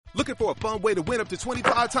Looking for a fun way to win up to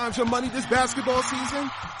 25 times your money this basketball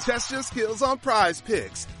season? Test your skills on Prize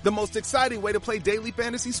Picks, the most exciting way to play daily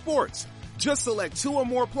fantasy sports. Just select 2 or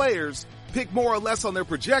more players, pick more or less on their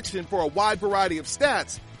projection for a wide variety of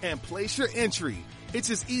stats, and place your entry.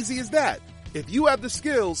 It's as easy as that. If you have the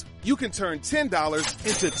skills, you can turn $10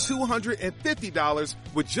 into $250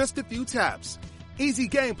 with just a few taps. Easy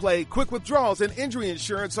gameplay, quick withdrawals, and injury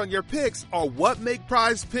insurance on your picks are what make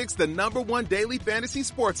Prize Picks the #1 daily fantasy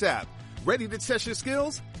sports app. Ready to test your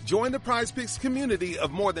skills? Join the Prize Picks community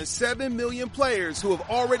of more than 7 million players who have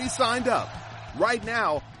already signed up. Right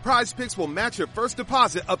now, Prize Picks will match your first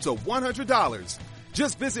deposit up to $100.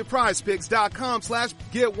 Just visit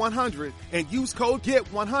prizepicks.com/get100 and use code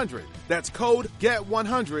GET100. That's code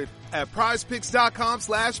GET100 at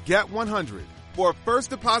prizepicks.com/get100 for a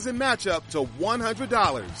first deposit match up to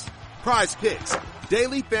 $100. Prize Picks,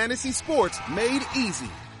 daily fantasy sports made easy.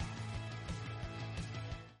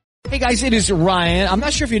 Hey guys, it is Ryan. I'm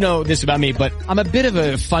not sure if you know this about me, but I'm a bit of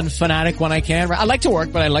a fun fanatic when I can. I like to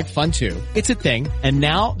work, but I like fun too. It's a thing. And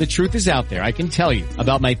now the truth is out there. I can tell you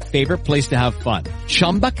about my favorite place to have fun.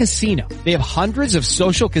 Chumba Casino. They have hundreds of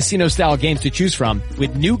social casino style games to choose from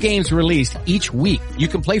with new games released each week. You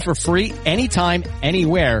can play for free anytime,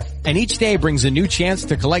 anywhere. And each day brings a new chance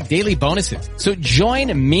to collect daily bonuses. So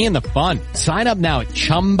join me in the fun. Sign up now at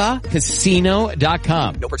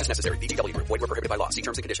ChumbaCasino.com. No purchase necessary. VGW Group. Void where prohibited by law. See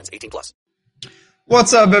terms and conditions. 18+.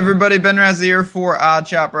 What's up, everybody? Ben Razzie here for Odd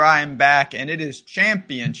Chopper. I am back, and it is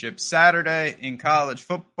Championship Saturday in college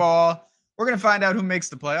football. We're going to find out who makes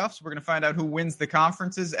the playoffs. We're going to find out who wins the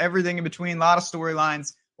conferences, everything in between, a lot of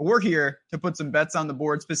storylines. But we're here to put some bets on the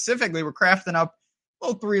board. Specifically, we're crafting up a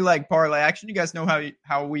little 3-leg parlay action. You guys know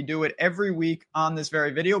how we do it every week on this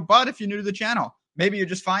very video. But if you're new to the channel, maybe you're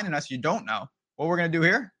just finding us, you don't know what we're going to do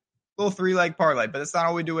here. A little 3-leg parlay. But that's not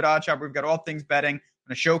all we do at Odd Chopper. We've got all things betting. I'm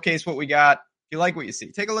going to showcase what we got. If you like what you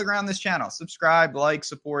see, take a look around this channel. Subscribe, like,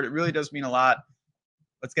 support. It really does mean a lot.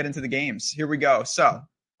 Let's get into the games. Here we go. So,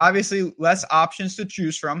 obviously, less options to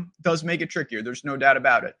choose from does make it trickier. There's no doubt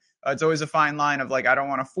about it. It's always a fine line of like, I don't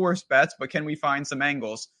want to force bets, but can we find some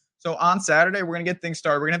angles? So, on Saturday, we're going to get things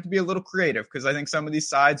started. We're going to have to be a little creative because I think some of these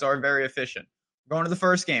sides are very efficient. We're going to the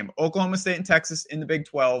first game. Oklahoma State and Texas in the Big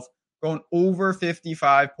 12. Going over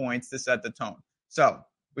 55 points to set the tone. So,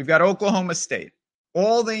 we've got Oklahoma State.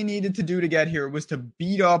 All they needed to do to get here was to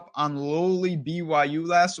beat up on lowly BYU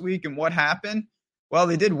last week. And what happened? Well,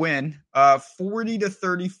 they did win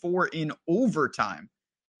 40-34 in overtime.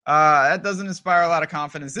 That doesn't inspire a lot of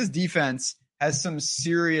confidence. This defense has some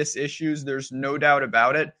serious issues. There's no doubt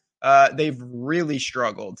about it. They've really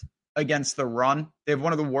struggled against the run. They have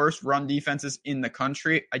one of the worst run defenses in the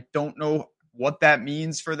country. I don't know what that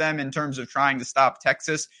means for them in terms of trying to stop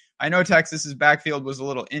Texas. I know Texas's backfield was a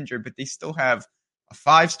little injured, but they still have a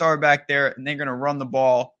 5-star back there, and they're going to run the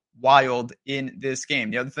ball wild in this game.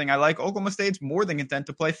 The other thing I like, Oklahoma State's more than content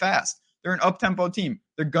to play fast. They're an up-tempo team.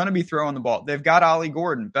 They're going to be throwing the ball. They've got Ollie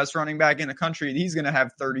Gordon, best running back in the country. He's going to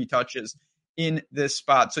have 30 touches in this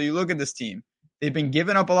spot. So you look at this team. They've been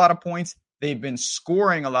giving up a lot of points. They've been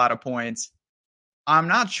scoring a lot of points. I'm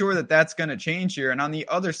not sure that that's going to change here. And on the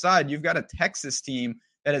other side, you've got a Texas team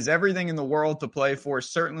that has everything in the world to play for,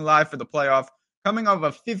 certainly live for the playoff. Coming off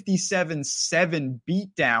a 57-7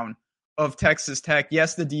 beatdown of Texas Tech.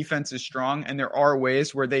 Yes, the defense is strong, and there are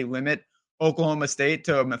ways where they limit Oklahoma State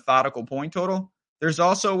to a methodical point total. There's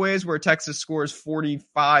also ways where Texas scores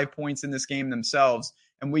 45 points in this game themselves,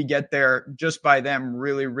 and we get there just by them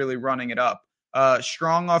really, really running it up.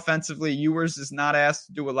 Strong offensively. Ewers is not asked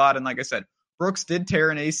to do a lot, and like I said, Brooks did tear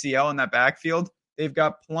an ACL in that backfield. They've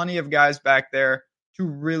got plenty of guys back there to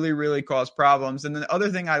really, really cause problems. And the other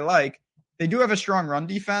thing I like, they do have a strong run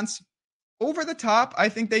defense. Over the top, I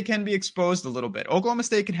think they can be exposed a little bit. Oklahoma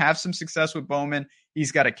State can have some success with Bowman.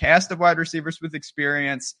 He's got a cast of wide receivers with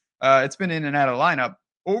experience. It's been in and out of lineup.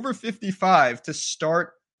 Over 55 to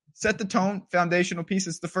start, set the tone, foundational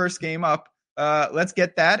pieces the first game up. Let's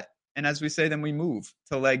get that. And as we say, then we move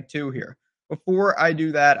to leg 2 here. Before I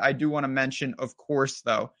do that, I do want to mention, of course,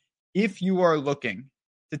 though, if you are looking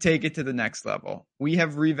to take it to the next level, we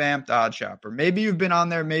have revamped Odd Chopper. Maybe you've been on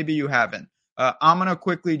there, maybe you haven't. I'm going to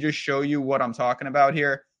quickly just show you what I'm talking about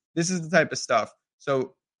here. This is the type of stuff.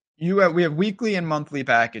 So we have weekly and monthly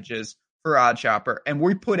packages for Odd Chopper, and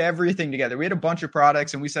we put everything together. We had a bunch of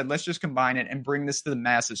products, and we said, let's just combine it and bring this to the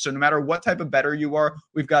masses. So no matter what type of bettor you are,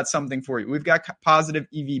 we've got something for you. We've got positive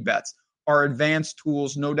EV bets, our advanced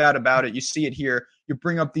tools, no doubt about it. You see it here. You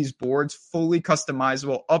bring up these boards, fully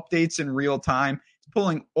customizable, updates in real time. It's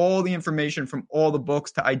pulling all the information from all the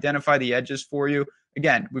books to identify the edges for you.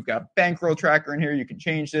 Again, we've got a bankroll tracker in here. You can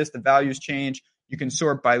change this. The values change. You can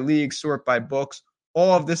sort by league, sort by books,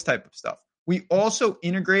 all of this type of stuff. We also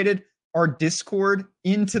integrated our Discord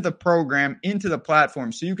into the program, into the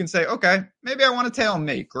platform. So you can say, okay, maybe I want to tail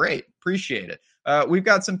mate. Great. Appreciate it. We've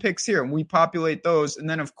got some picks here and we populate those. And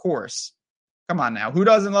then, of course, come on now. Who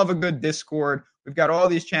doesn't love a good Discord? We've got all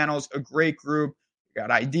these channels, a great group. We've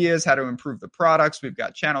got ideas, how to improve the products. We've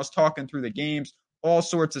got channels talking through the games, all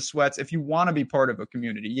sorts of sweats. If you want to be part of a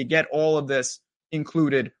community, you get all of this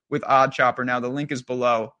included with Odd Chopper. Now, the link is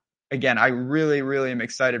below. Again, I really, really am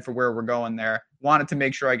excited for where we're going there. Wanted to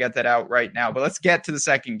make sure I get that out right now. But let's get to the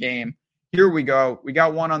second game. Here we go. We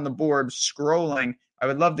got one on the board. Scrolling. I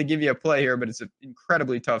would love to give you a play here, but it's an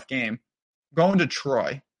incredibly tough game. Going to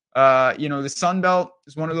Troy. The Sun Belt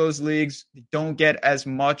is one of those leagues that don't get as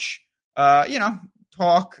much,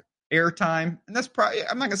 talk, airtime. And that's probably,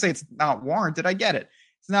 I'm not going to say it's not warranted. I get it.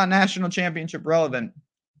 It's not national championship relevant.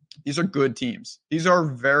 These are good teams. These are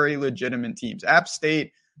very legitimate teams. App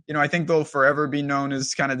State, I think they'll forever be known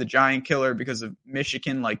as kind of the giant killer because of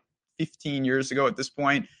Michigan like 15 years ago at this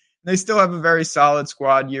point. They still have a very solid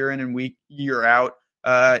squad year in and year out.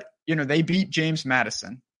 They beat James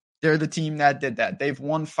Madison. They're the team that did that. They've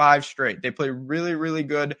won 5 straight. They play really, really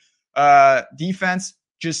good defense,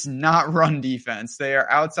 just not run defense. They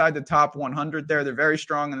are outside the top 100 there. They're very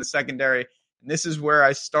strong in the secondary. And this is where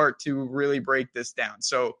I start to really break this down.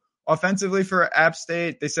 So offensively for App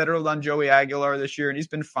State, they settled on Joey Aguilar this year, and he's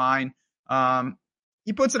been fine.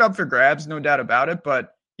 He puts it up for grabs, no doubt about it,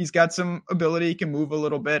 but he's got some ability. He can move a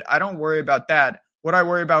little bit. I don't worry about that. What I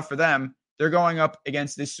worry about for them, they're going up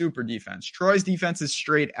against this super defense. Troy's defense is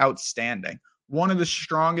straight outstanding. One of the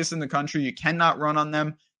strongest in the country. You cannot run on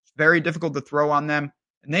them. It's very difficult to throw on them.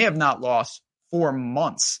 And they have not lost for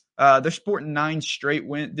months. They're sporting 9 straight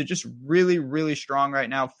wins. They're just really, really strong right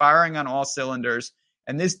now, firing on all cylinders.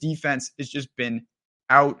 And this defense has just been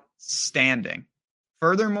outstanding.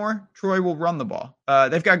 Furthermore, Troy will run the ball.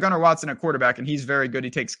 They've got Gunnar Watson at quarterback, and he's very good. He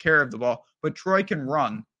takes care of the ball. But Troy can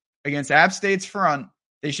run. Against App State's front,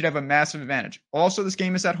 they should have a massive advantage. Also, this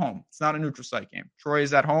game is at home. It's not a neutral site game. Troy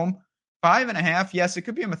is at home. 5.5, yes, it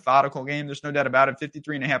could be a methodical game. There's no doubt about it.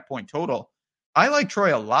 53.5 point total. I like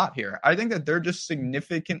Troy a lot here. I think that they're just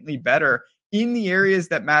significantly better in the areas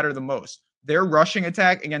that matter the most. Their rushing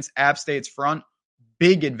attack against App State's front,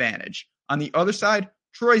 big advantage. On the other side,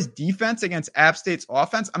 Troy's defense against App State's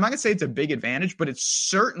offense, I'm not going to say it's a big advantage, but it's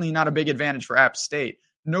certainly not a big advantage for App State.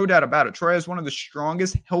 No doubt about it. Troy has one of the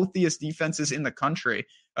strongest, healthiest defenses in the country.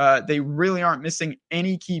 They really aren't missing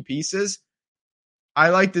any key pieces. I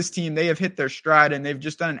like this team. They have hit their stride, and they've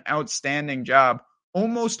just done an outstanding job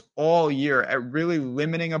almost all year at really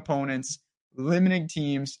limiting opponents, limiting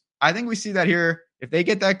teams. I think we see that here. If they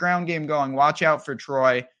get that ground game going, watch out for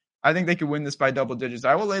Troy. I think they could win this by double digits.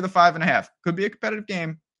 I will lay the 5.5. Could be a competitive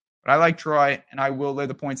game, but I like Troy, and I will lay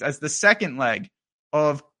the points as the second leg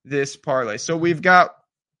of this parlay. So we've got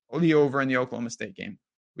the over in the Oklahoma State game.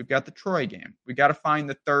 We've got the Troy game. We got to find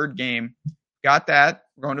the third game. Got that.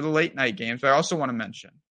 We're going to the late night games. But I also want to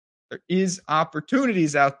mention there is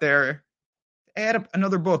opportunities out there to add up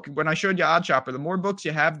another book. When I showed you Odd Chopper, the more books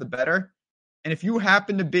you have, the better. And if you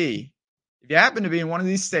happen to be in one of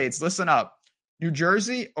these states, listen up. New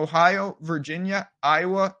Jersey, Ohio, Virginia,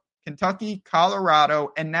 Iowa, Kentucky,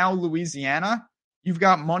 Colorado, and now Louisiana, you've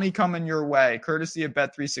got money coming your way, courtesy of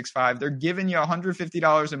Bet365. They're giving you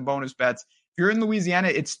 $150 in bonus bets. If you're in Louisiana,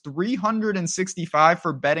 it's $365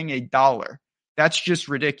 for betting $1. That's just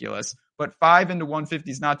ridiculous. But 5 into 150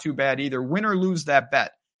 is not too bad either. Win or lose that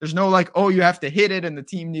bet. There's no you have to hit it and the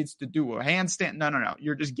team needs to do a handstand. No.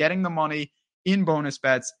 You're just getting the money in bonus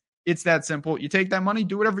bets. It's that simple. You take that money,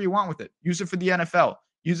 do whatever you want with it. Use it for the NFL.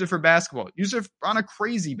 Use it for basketball. Use it on a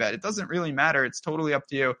crazy bet. It doesn't really matter. It's totally up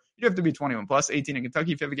to you. You have to be 21 plus, 18 in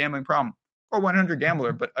Kentucky if you have a gambling problem, or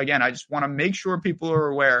 100Gambler. But again, I just want to make sure people are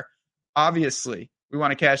aware. Obviously, we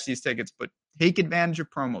want to cash these tickets, but take advantage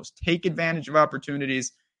of promos. Take advantage of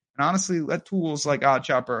opportunities. And honestly, let tools like Odd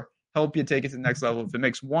Chopper help you take it to the next level. If it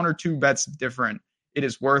makes 1 or 2 bets different, it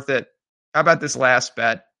is worth it. How about this last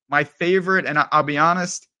bet? My favorite, and I'll be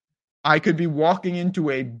honest, I could be walking into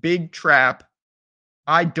a big trap.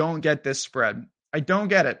 I don't get this spread. I don't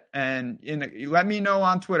get it. And let me know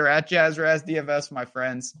on Twitter at JazzRazDFS, my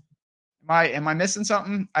friends. Am I missing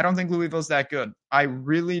something? I don't think Louisville's that good. I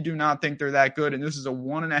really do not think they're that good. And this is a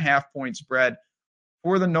 1.5 point spread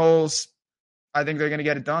for the Noles. I think they're going to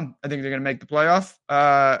get it done. I think they're going to make the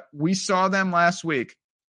playoff. We saw them last week.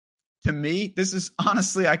 To me, this is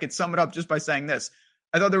honestly, I could sum it up just by saying this.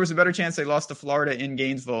 I thought there was a better chance they lost to Florida in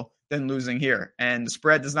Gainesville than losing here. And the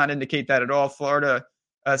spread does not indicate that at all. Florida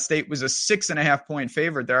State was a 6.5 point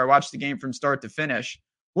favorite there. I watched the game from start to finish.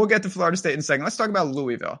 We'll get to Florida State in a second. Let's talk about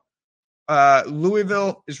Louisville.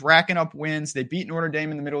 Louisville is racking up wins. They beat Notre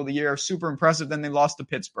Dame in the middle of the year. Super impressive. Then they lost to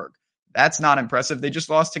Pittsburgh. That's not impressive. They just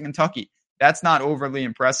lost to Kentucky. That's not overly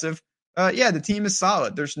impressive. The team is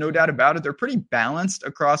solid. There's no doubt about it. They're pretty balanced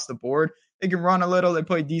across the board. They can run a little. They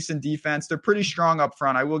play decent defense. They're pretty strong up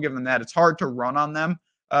front. I will give them that. It's hard to run on them,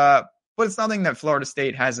 but it's nothing that Florida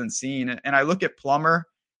State hasn't seen. And I look at Plummer.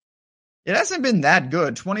 It hasn't been that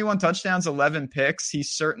good. 21 touchdowns, 11 picks.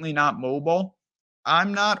 He's certainly not mobile.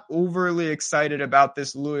 I'm not overly excited about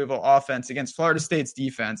this Louisville offense against Florida State's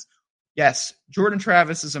defense. Yes, Jordan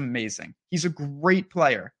Travis is amazing. He's a great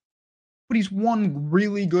player, but he's one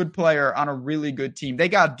really good player on a really good team. They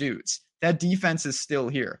got dudes. That defense is still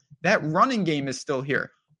here. That running game is still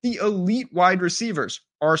here. The elite wide receivers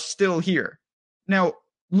are still here. Now,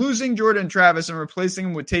 losing Jordan Travis and replacing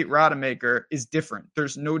him with Tate Rodemaker is different.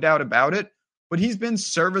 There's no doubt about it, but he's been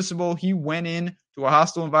serviceable. He went in to a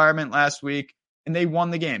hostile environment last week, and they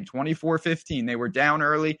won the game, 24-15. They were down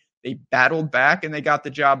early. They battled back, and they got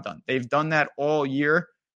the job done. They've done that all year.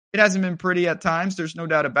 It hasn't been pretty at times. There's no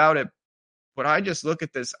doubt about it. But I just look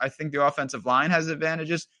at this. I think the offensive line has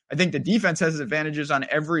advantages. I think the defense has advantages on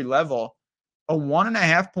every level. A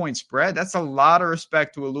 1.5-point spread, that's a lot of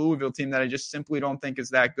respect to a Louisville team that I just simply don't think is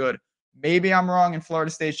that good. Maybe I'm wrong and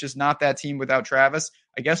Florida State's just not that team without Travis.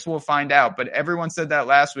 I guess we'll find out. But everyone said that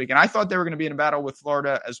last week, and I thought they were going to be in a battle with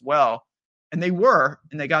Florida as well. And they were,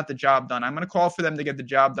 and they got the job done. I'm going to call for them to get the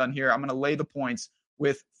job done here. I'm going to lay the points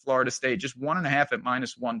with Florida State, just 1.5 at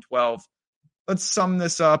 -112. Let's sum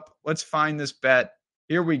this up. Let's find this bet.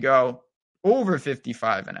 Here we go. Over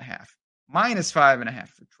 55.5. -5.5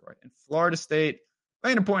 for Troy. And Florida State,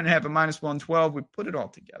 laying 1.5 at -112. We put it all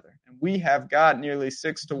together. And we have got nearly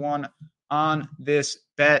 6-1 on this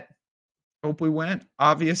bet. Hope we win it,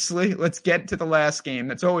 obviously. Let's get to the last game.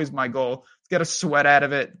 That's always my goal. Let's get a sweat out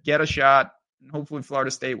of it, get a shot, and hopefully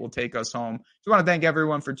Florida State will take us home. Just want to thank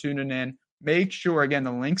everyone for tuning in. Make sure, again,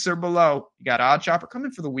 the links are below. You got Odd Chopper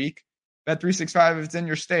coming for the week. Bet365 if it's in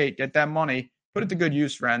your state. Get that money. Put it to good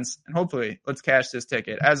use, friends. And hopefully, let's cash this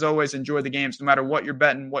ticket. As always, enjoy the games no matter what you're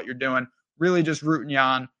betting, what you're doing. Really just rooting you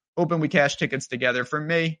on. Hoping we cash tickets together. For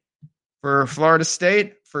me, for Florida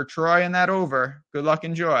State, for Troy and that over. Good luck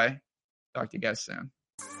and joy. Talk to you guys soon.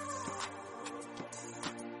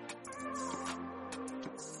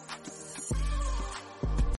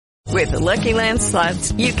 With the Lucky Land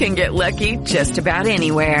Slots, you can get lucky just about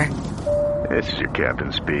anywhere. This is your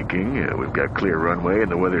captain speaking. We've got clear runway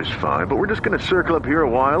and the weather's fine, but we're just going to circle up here a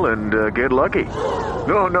while and get lucky.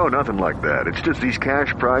 No, nothing like that. It's just these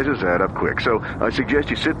cash prizes add up quick. So I suggest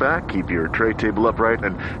you sit back, keep your tray table upright,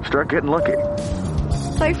 and start getting lucky.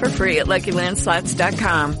 Play for free at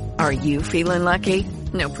LuckyLandSlots.com. Are you feeling lucky?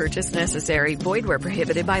 No purchase necessary. Void where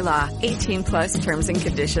prohibited by law. 18+ terms and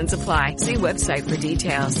conditions apply. See website for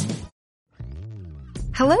details.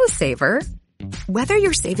 Hello, Saver. Whether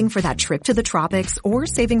you're saving for that trip to the tropics or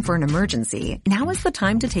saving for an emergency, now is the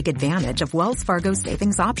time to take advantage of Wells Fargo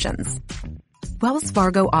savings options. Wells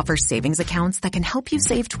Fargo offers savings accounts that can help you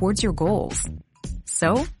save towards your goals.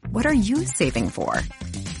 So, what are you saving for?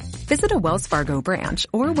 Visit a Wells Fargo branch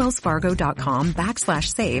or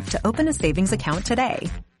wellsfargo.com/save to open a savings account today.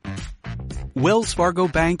 Wells Fargo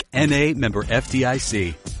Bank, N.A., member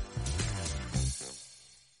FDIC.